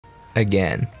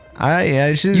Again. Yeah,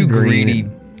 it's just You green. greedy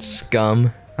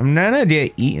scum. I'm not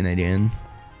eating it in.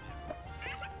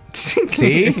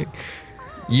 See?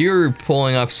 You're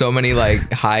pulling off so many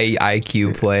like high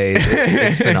IQ plays.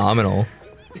 It's phenomenal.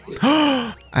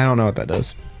 I don't know what that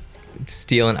does.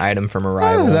 Steal an item from a How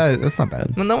rival. is that? That's not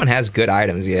bad. Well, no one has good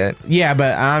items yet. Yeah,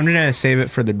 but I'm gonna save it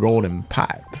for the golden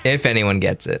pipe. If anyone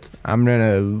gets it. I'm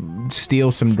gonna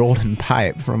steal some golden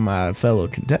pipe from my fellow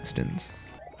contestants.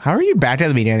 How are you back at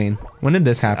the beginning? When did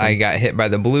this happen? I got hit by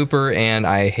the blooper and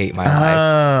I hate my life.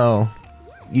 Oh.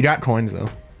 You got coins though.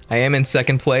 I am in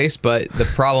second place, but the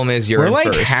problem is you're We're in like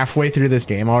first. halfway through this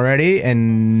game already,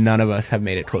 and none of us have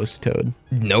made it close to Toad.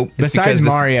 Nope. Besides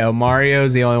Mario.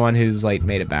 Mario's the only one who's like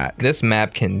made it back. This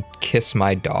map can kiss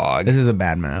my dog. This is a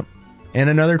bad map. And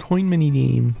another coin mini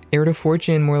game. Heir to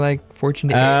fortune, more like fortune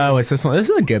to heir. Oh, it's this one. This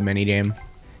is a good mini game.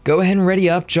 Go ahead and ready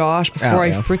up, Josh, before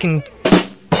I freaking...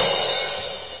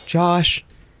 Josh.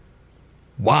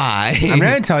 Why? I'm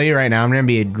gonna tell you right now, I'm gonna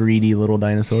be a greedy little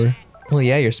dinosaur. Well,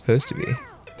 yeah, you're supposed to be.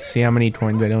 See how many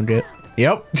coins I don't get.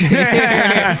 Yep.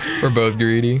 We're both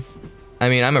greedy. I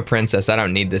mean, I'm a princess. I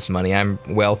don't need this money. I'm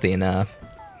wealthy enough.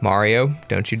 Mario,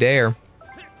 don't you dare.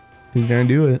 Who's gonna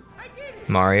do it?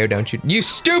 Mario, don't you... You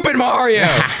stupid Mario!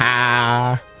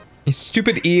 You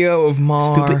stupid EO of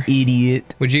Mars. Stupid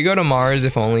idiot. Would you go to Mars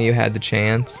if only you had the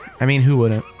chance? I mean, who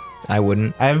wouldn't? I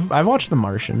wouldn't. I've watched The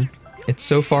Martian. It's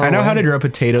so far I know away. how to grow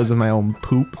potatoes with my own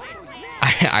poop.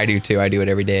 I do too. I do it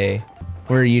every day.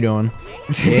 Where are you doing?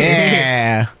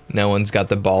 Yeah. No one's got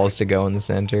the balls to go in the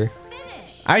center.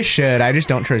 I should. I just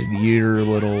don't trust your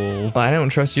little... Well, I don't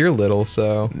trust your little,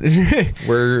 so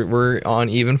we're on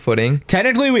even footing.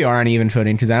 Technically, we are on even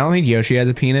footing because I don't think Yoshi has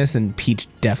a penis and Peach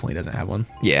definitely doesn't have one.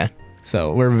 Yeah.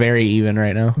 So we're very even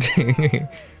right now.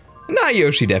 Nah,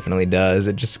 Yoshi definitely does.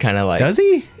 It just kind of like... Does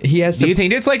he? He has to... Do you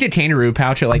think it's like a kangaroo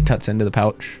pouch? It like tucks into the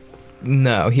pouch?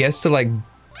 No, he has to like...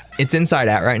 It's inside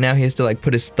out right now. He has to like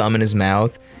put his thumb in his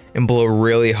mouth and blow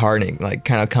really hard and it like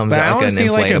kind of comes out like an inflatable. I don't see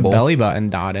like a belly button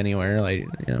dot anywhere, like,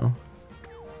 you know.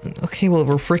 Okay, well,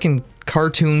 we're freaking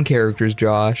cartoon characters,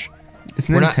 Josh.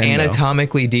 We're not Nintendo.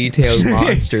 anatomically detailed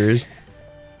monsters.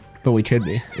 But we could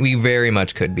be. We very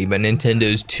much could be, but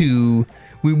Nintendo's too...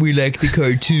 We like the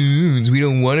cartoons. We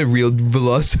don't want a real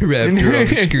velociraptor on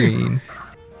the screen.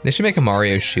 They should make a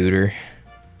Mario shooter.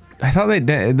 I thought they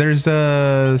did. There's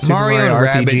a Super Mario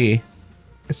and RPG. Rabbids.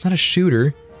 It's not a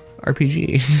shooter.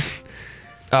 RPG.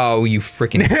 Oh, you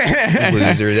freaking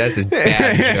loser. That's a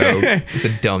bad joke. It's a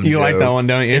dumb joke. You like that one,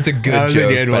 don't you? It's a good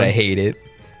joke, but I hate it.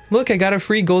 Look, I got a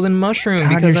free golden mushroom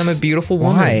because I'm a beautiful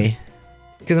woman. Why?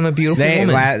 Because I'm a beautiful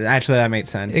woman. Actually, that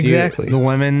makes sense. Exactly. The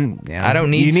women, yeah. I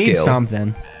don't need You need skill.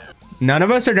 something. None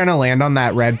of us are going to land on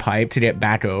that red pipe to get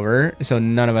back over, so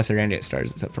none of us are going to get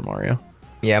stars except for Mario.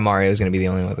 Yeah, Mario's going to be the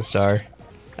only one with a star.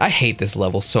 I hate this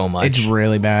level so much. It's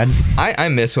really bad. I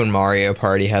miss when Mario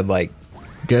Party had like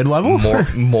good levels,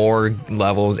 more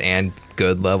levels and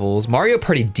good levels. Mario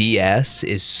Party DS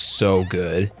is so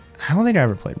good. I don't think I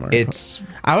ever played Mario.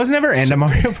 I was never into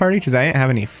Mario Party because I didn't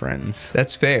have any friends.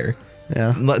 That's fair.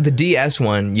 Yeah. The DS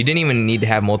one, you didn't even need to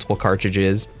have multiple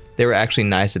cartridges. They were actually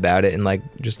nice about it and like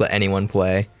just let anyone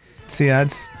play. See,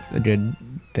 that's a good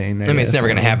thing. I mean, it's never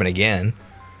gonna happen again.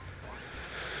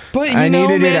 But I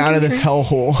needed it out of this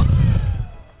hellhole.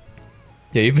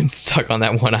 Yeah, you've been stuck on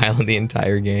that one island the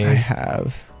entire game. I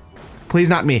have. Please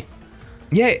not me.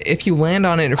 Yeah, if you land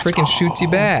on it, it freaking shoots you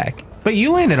back. But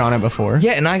you landed on it before.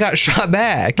 Yeah, and I got shot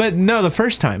back. But no, the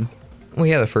first time. Well,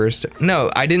 yeah, the first. No,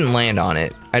 I didn't land on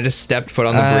it. I just stepped foot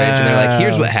on the bridge, and they're like,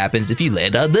 "Here's what happens if you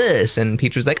land on this." And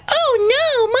Peach was like,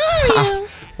 "Oh no, Mario!"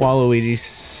 Waluigi's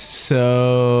so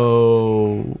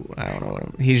I don't know.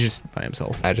 He's just by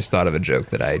himself. I just thought of a joke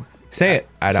that I say it.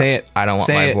 Say it. I don't want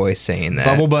my voice saying that.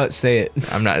 Bubble butt. Say it.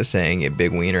 I'm not saying it,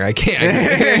 big wiener. I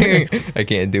can't. I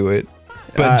can't do it.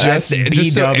 But just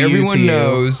so everyone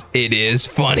knows, it is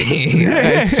funny.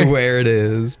 I swear it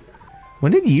is.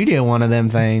 When did you do one of them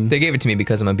things? They gave it to me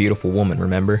because I'm a beautiful woman,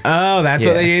 remember? Oh, that's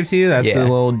what they gave to you? That's the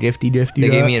little gifty. They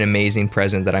gave me an amazing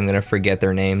present that I'm going to forget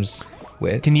their names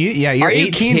with. Can you? Yeah, you're 18. Are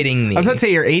you kidding me? I was about to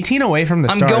say, you're 18 away from the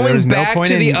star. I'm going back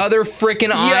to the other freaking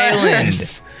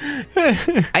island.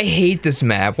 I hate this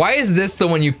map. Why is this the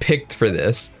one you picked for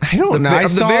this? I don't know.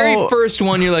 The very first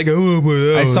one, you're like, oh,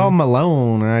 boy. I saw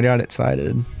Malone and I got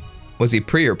excited. Was he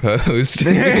pre or post?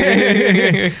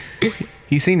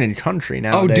 He's singing country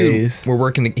nowadays. Oh, dude, we're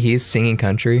working. He's singing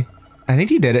country. I think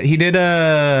he did it. He did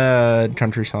a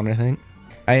country song, I think.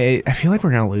 I feel like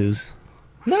we're gonna lose.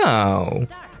 No,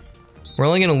 we're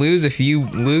only gonna lose if you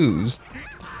lose.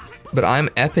 But I'm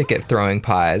epic at throwing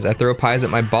pies. I throw pies at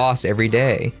my boss every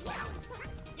day.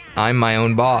 I'm my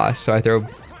own boss, so I throw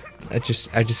I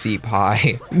just eat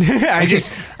pie. I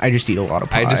just eat a lot of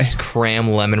pie. I just cram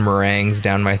lemon meringues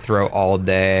down my throat all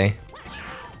day.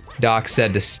 Doc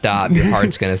said to stop, your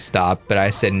heart's gonna stop, but I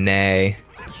said nay.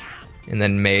 And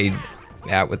then made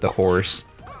out with the horse.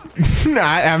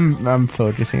 I'm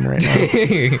focusing right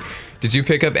now. Did you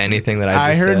pick up anything that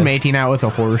I just heard said? making out with a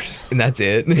horse. And that's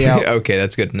it? Yeah. Okay,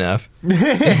 that's good enough.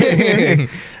 I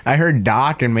heard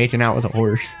Doc and making out with a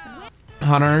horse.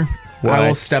 Hunter, What? I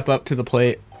will step up to the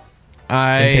plate.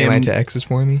 And pay my taxes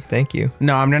for me? Thank you.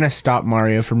 No, I'm gonna stop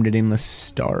Mario from getting the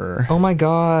star. Oh my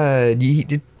god. You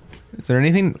did... Is there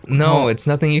anything? No, it's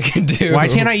nothing you can do. Why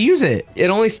can't I use it? It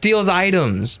only steals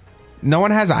items. No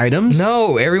one has items?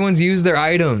 No, everyone's used their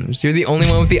items. You're the only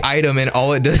one with the item, and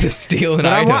all it does is steal an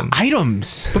But item. I want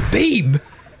items. But babe,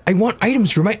 I want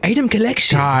items for my item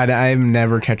collection. God, I'm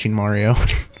never touching Mario.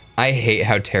 I hate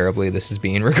how terribly this is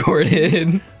being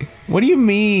recorded. What do you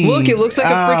mean? Look, it looks like a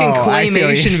freaking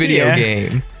claymation video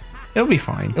game. It'll be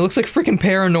fine. It looks like freaking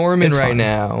Paranorman It's right fine.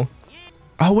 now.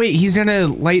 Oh wait, he's gonna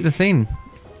light the thing.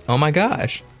 Oh my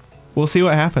gosh. We'll see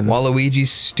what happens. Waluigi's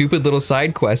stupid little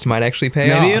side quest might actually pay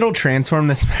off. Maybe it'll transform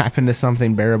this map into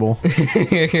something bearable.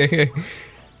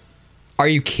 Are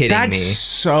you kidding That's me?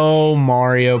 so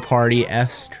Mario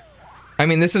Party-esque. I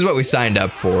mean, this is what we signed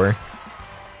up for.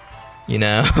 You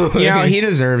know? Yeah, he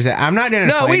deserves it. I'm not gonna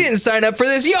No, play- we didn't sign up for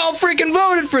this. Y'all freaking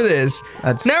voted for this.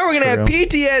 That's now we're gonna have true.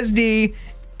 PTSD,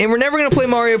 and we're never gonna play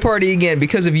Mario Party again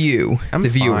because of you, I'm the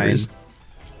viewers. fine.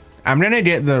 I'm gonna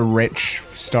get the rich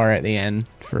star at the end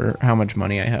for how much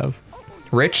money I have.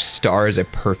 Rich Star is a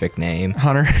perfect name.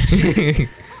 Hunter,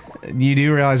 you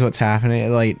do realize what's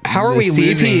happening? Like, How are the we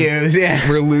losing? CPUs, yeah.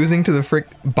 We're losing to the frick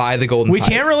by the golden We pipe.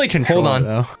 can't really control Hold on. it,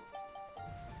 though.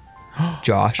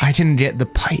 Josh, I can get the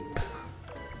pipe.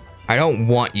 I don't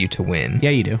want you to win.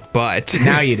 Yeah, you do. But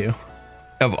Now you do.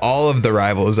 of all of the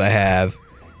rivals I have,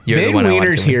 you're Big the one I want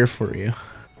Wiener's to win. here for you.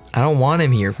 I don't want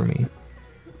him here for me.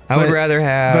 I would rather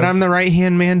have. But I'm the right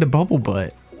hand man to Bubble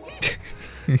Butt.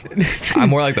 I'm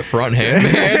more like the front hand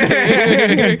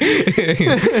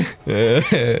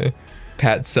man.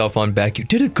 Pat self on back. You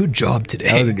did a good job today.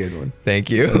 That was a good one. Thank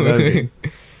you.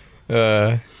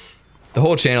 The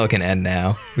whole channel can end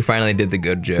now. We finally did the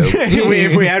good joke.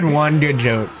 if we had one good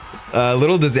joke.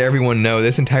 Little does everyone know,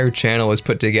 this entire channel was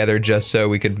put together just so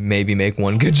we could maybe make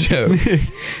one good joke.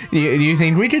 Do you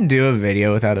think we could do a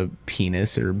video without a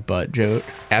penis or butt joke?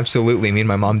 Absolutely. Me and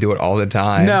my mom do it all the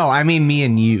time. No, I mean me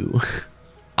and you.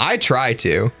 I try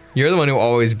to. You're the one who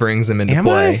always brings them into Am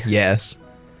play. I? Yes.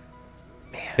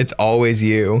 It's always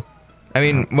you. I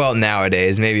mean, well,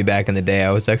 nowadays, maybe back in the day,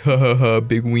 I was like, ha ha ha,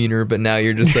 big wiener, but now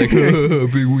you're just like, ha ha ha,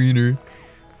 big wiener.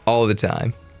 All the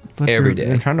time. But Every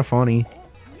they're day. kind of funny.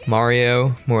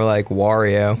 Mario, more like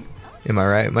Wario. Am I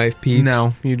right, my peeps?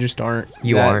 No, you just aren't.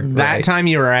 You aren't, That right. time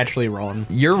you were actually wrong.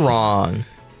 You're wrong.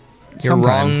 You're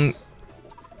Sometimes. wrong.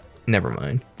 Never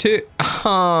mind.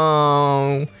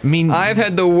 Oh. I mean, I've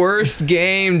had the worst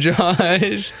game,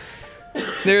 Josh.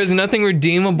 There's nothing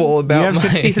redeemable about you have my...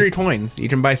 63 coins. You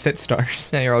can buy 6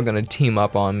 stars. Now you're all gonna team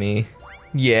up on me.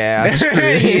 Yeah, screw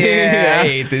you. Yeah. I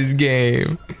hate this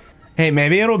game. Hey,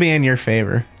 maybe it'll be in your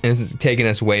favor. And it's taking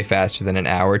us way faster than an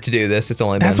hour to do this. It's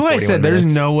only been That's what I 41 said. There's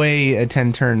minutes. no way a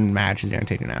 10-turn match is going to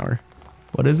take an hour.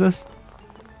 What is this?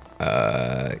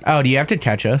 Oh, do you have to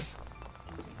catch us?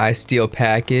 I steal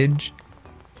package.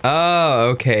 Oh,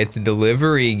 okay. It's a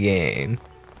delivery game.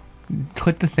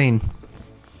 Click the thing.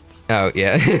 Oh,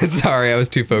 yeah. Sorry, I was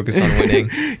too focused on winning.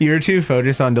 You're too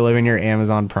focused on delivering your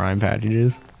Amazon Prime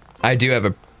packages. I do have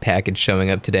a package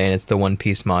showing up today, and it's the One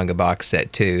Piece manga box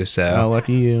set too. So Oh,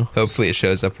 lucky you. hopefully it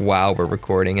shows up while we're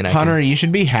recording. And I Hunter, you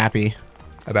should be happy.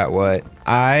 about what?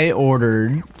 I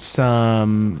ordered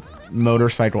some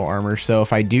motorcycle armor, so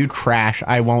if I do crash,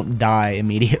 I won't die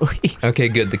immediately. Okay,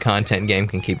 good. The content game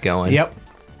can keep going. Yep.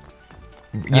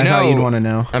 You I thought you'd want know,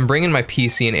 to know. I'm bringing my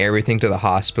PC and everything to the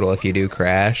hospital if you do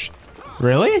crash.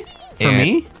 Really? For And-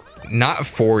 me? Not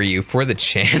for you, for the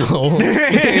channel.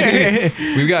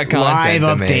 We've got content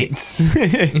Live to make.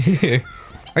 updates.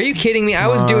 Are you kidding me? I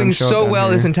was Come on, doing show so down well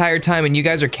this here. entire time, and you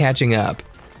guys are catching up.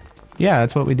 Yeah,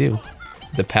 that's what we do.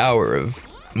 The power of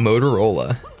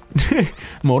Motorola.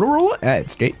 Motorola?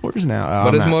 It's skateboards now. Oh,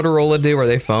 What I'm does not- Motorola do? Are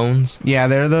they phones? Yeah,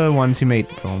 they're the ones who make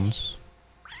phones.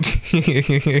 Are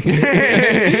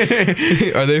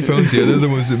they phones? Yeah, they're the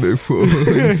ones that make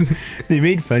phones. They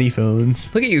made funny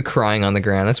phones. Look at you crying on the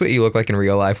ground. That's what you look like in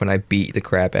real life when I beat the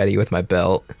crap out of you with my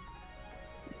belt.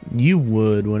 You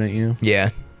would, wouldn't you? Yeah.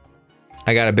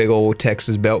 I got a big old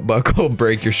Texas belt buckle,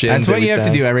 break your shins. That's what every you have to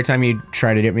time. do every time you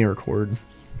try to get me record.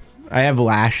 I have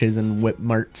lashes and whip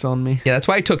marks on me. Yeah, that's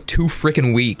why it took 2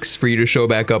 freaking weeks for you to show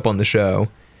back up on the show.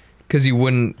 Because you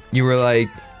were like,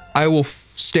 I will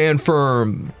stand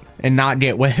firm. And not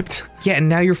get whipped. Yeah, and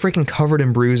now you're freaking covered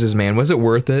in bruises, man. Was it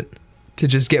worth it to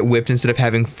just get whipped instead of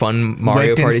having fun Mario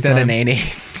Whipped Party instead time? of nay.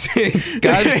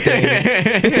 God dang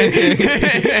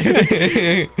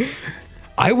it.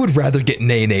 I would rather get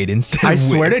nay-nayed instead I of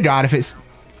swear whipped. to God, if it's...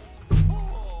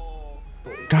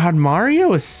 God,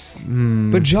 Mario is...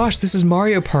 But Josh, this is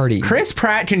Mario Party. Chris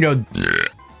Pratt can go...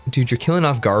 Dude, you're killing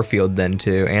off Garfield then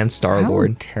too, and I Star-Lord.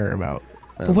 don't care about...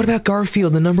 But what about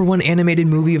Garfield, the #1 animated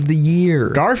movie of the year?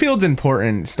 Garfield's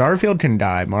important. Starfield can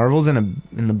die. Marvel's in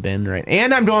the bin, right?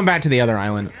 And I'm going back to the other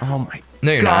island. Oh my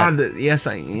No, you're God. not. Yes,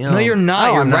 I am. No, you're not.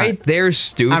 Oh, you're I'm right there,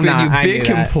 stupid. I'm not. You I big knew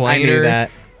that. complainer. I knew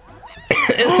that.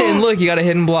 And look, you got a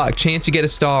hidden block. Chance you get a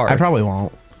star. I probably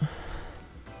won't.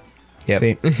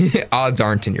 Yep. Odds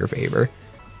aren't in your favor.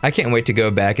 I can't wait to go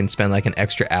back and spend like an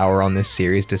extra hour on this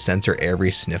series to censor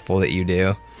every sniffle that you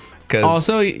do. Cause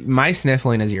Also, my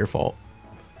sniffling is your fault.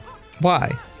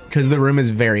 why? Because the room is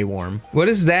very warm. What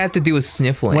does that have to do with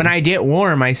sniffling? When I get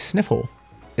warm, I sniffle.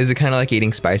 Is it kind of like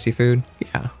eating spicy food?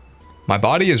 Yeah. My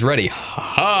body is ready.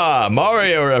 Ha!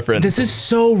 Mario reference. This is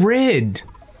so rigged.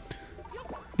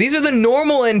 These are the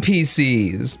normal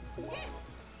NPCs.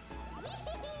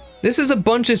 This is a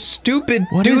bunch of stupid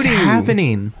What doo-doo. is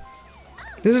happening?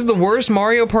 This is the worst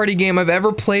Mario Party game I've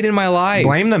ever played in my life.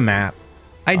 Blame the map.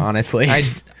 Honestly.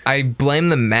 I blame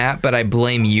the map, but I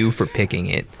blame you for picking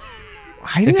it.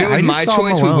 If If it was my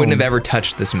choice, we wouldn't have ever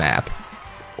touched this map.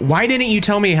 Why didn't you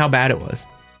tell me how bad it was?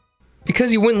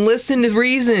 Because you wouldn't listen to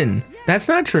Reason. That's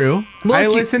not true. Look, I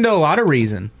you- listened to a lot of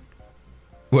Reason.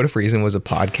 What if Reason was a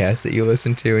podcast that you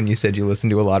listened to and you said you listened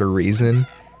to a lot of Reason?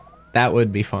 That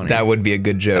would be funny. That would be a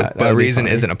good joke, That but would be Reason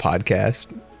funny. isn't a podcast.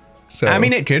 So I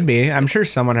mean, it could be. I'm sure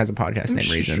someone has a podcast named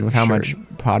Reason with how sure. much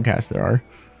podcasts there are.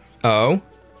 Oh?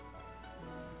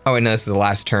 Oh, wait, no, this is the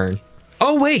last turn.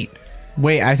 Oh, wait.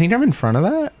 Wait, I think I'm in front of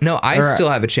that? No, I Or- still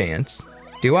have a chance.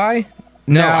 Do I?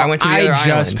 No, I went to the other I just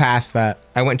island. passed that.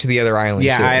 I went to the other island,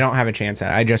 Yeah, too. I don't have a chance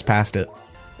at it. I just passed it.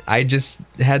 I just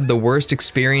had the worst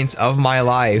experience of my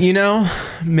life. You know,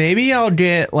 maybe I'll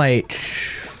get, like,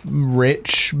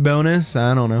 rich bonus.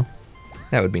 I don't know.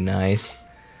 That would be nice.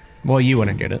 Well, you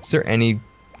wouldn't get it. Is there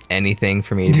anything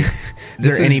for me to do? Is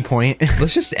there any point?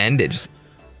 Let's just end it. Just,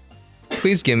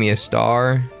 please give me a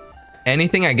star.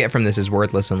 Anything I get from this is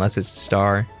worthless unless it's a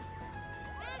star.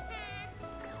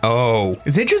 Oh.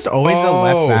 Is it just always the Oh.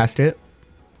 left basket?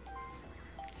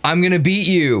 I'm gonna beat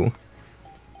you.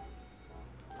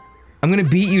 I'm gonna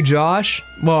beat you, Josh.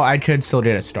 Well, I could still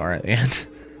get a star at the end.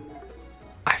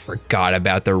 I forgot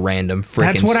about the random freaking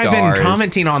That's what stars. I've been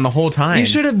commenting on the whole time. You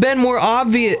should have been more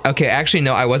obvious. Okay, actually,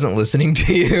 no, I wasn't listening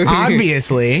to you.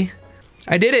 Obviously.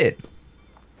 I did it.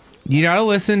 You gotta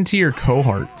listen to your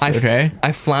cohorts, okay?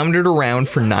 I floundered around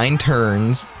for 9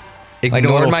 turns, a ignored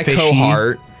little my fishy.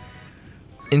 cohort,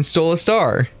 and stole a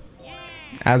star.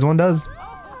 As one does.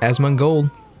 Asmund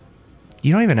Gold.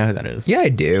 You don't even know who that is. Yeah, I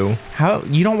do. How?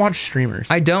 You don't watch streamers?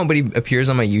 I don't, but he appears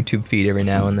on my YouTube feed every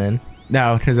now and then.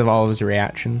 No, because of all of his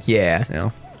reactions. Yeah.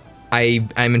 No.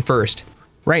 I'm in first.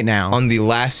 Right now. On the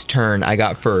last turn, I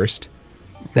got first.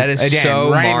 That is Again, so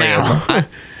right Mario. now.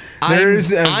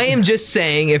 I am just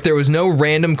saying, if there was no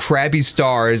random crappy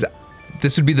stars,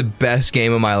 this would be the best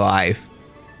game of my life.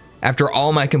 After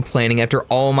all my complaining, after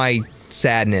all my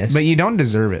sadness. But you don't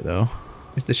deserve it, though.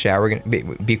 Is the shower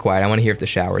gonna be quiet? I want to hear if the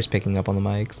shower is picking up on the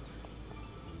mics.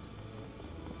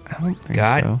 I don't think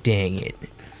God so. dang it.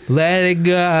 Let it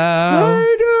go.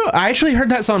 I actually heard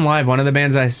that song live. One of the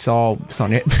bands I saw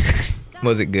sung it.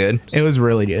 Was it good? It was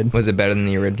really good. Was it better than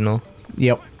the original?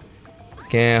 Yep.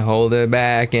 Can't hold it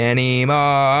back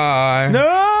anymore.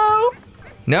 No!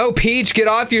 No, Peach, get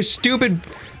off your stupid...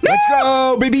 Let's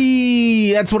go,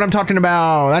 baby! That's what I'm talking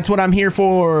about. That's what I'm here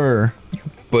for.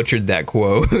 Butchered that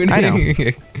quote. I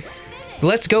know.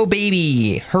 Let's go,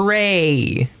 baby.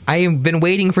 Hooray. I have been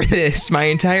waiting for this my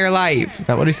entire life. Is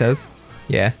that what he says?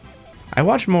 Yeah. I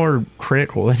watch more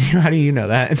critical than you. How do you know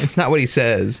that? It's not what he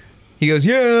says. He goes,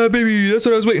 yeah, baby, that's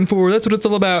what I was waiting for. That's what it's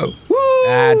all about. Woo!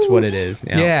 That's what it is.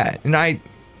 Yeah, and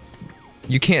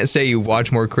you can't say you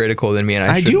watch more critical than me, and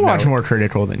I should do watch know. more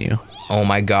critical than you. Oh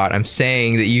my god, I'm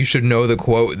saying that you should know the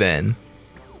quote then.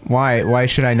 Why? Why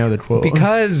should I know the quote?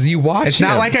 Because you watch it's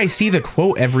not him. like I see the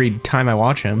quote every time I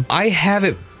watch him. I have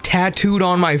it tattooed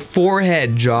on my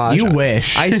forehead, Josh. You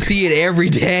wish. I see it every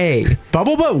day.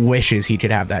 Bubble Butt wishes he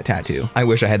could have that tattoo. I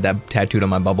wish I had that tattooed on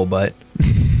my bubble butt.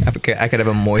 I could have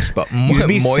a moist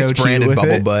be so moist cute branded with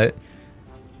bubble it. butt.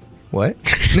 What?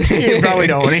 You probably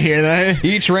don't want to hear that.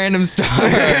 Each random star.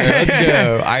 Let's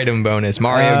go. Item bonus.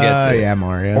 Mario gets it. Yeah,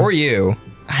 Mario. Or you.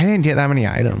 I didn't get that many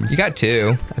items. You got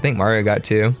 2. I think Mario got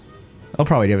 2. I'll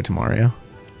probably give it to Mario.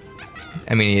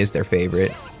 I mean, he is their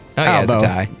favorite. Oh yeah, it's both. a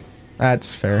tie.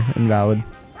 That's fair and valid.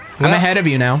 I'm Well, ahead of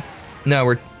you now.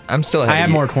 No, I'm still ahead I of have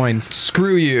you. more coins.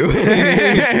 Screw you.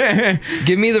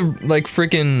 Give me the, like,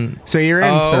 freaking... So you're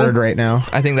in third right now.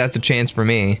 I think that's a chance for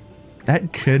me.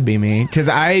 That could be me. Because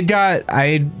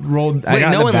I rolled... Wait,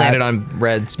 no one landed on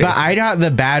red space. But I got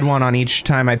the bad one on each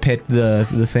time I picked the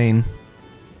thing.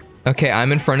 Okay,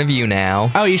 I'm in front of you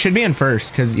now. Oh, you should be in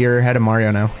first because you're ahead of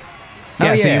Mario now. Oh,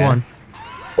 Yeah, so you yeah. won.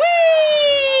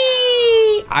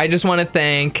 Whee! I just want to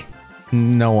thank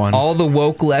No one. all the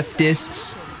woke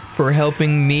leftists for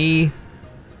helping me,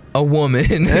 a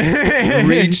woman,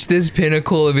 reach this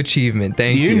pinnacle of achievement.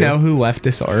 Thank Do you. you know who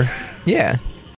leftists are? Yeah.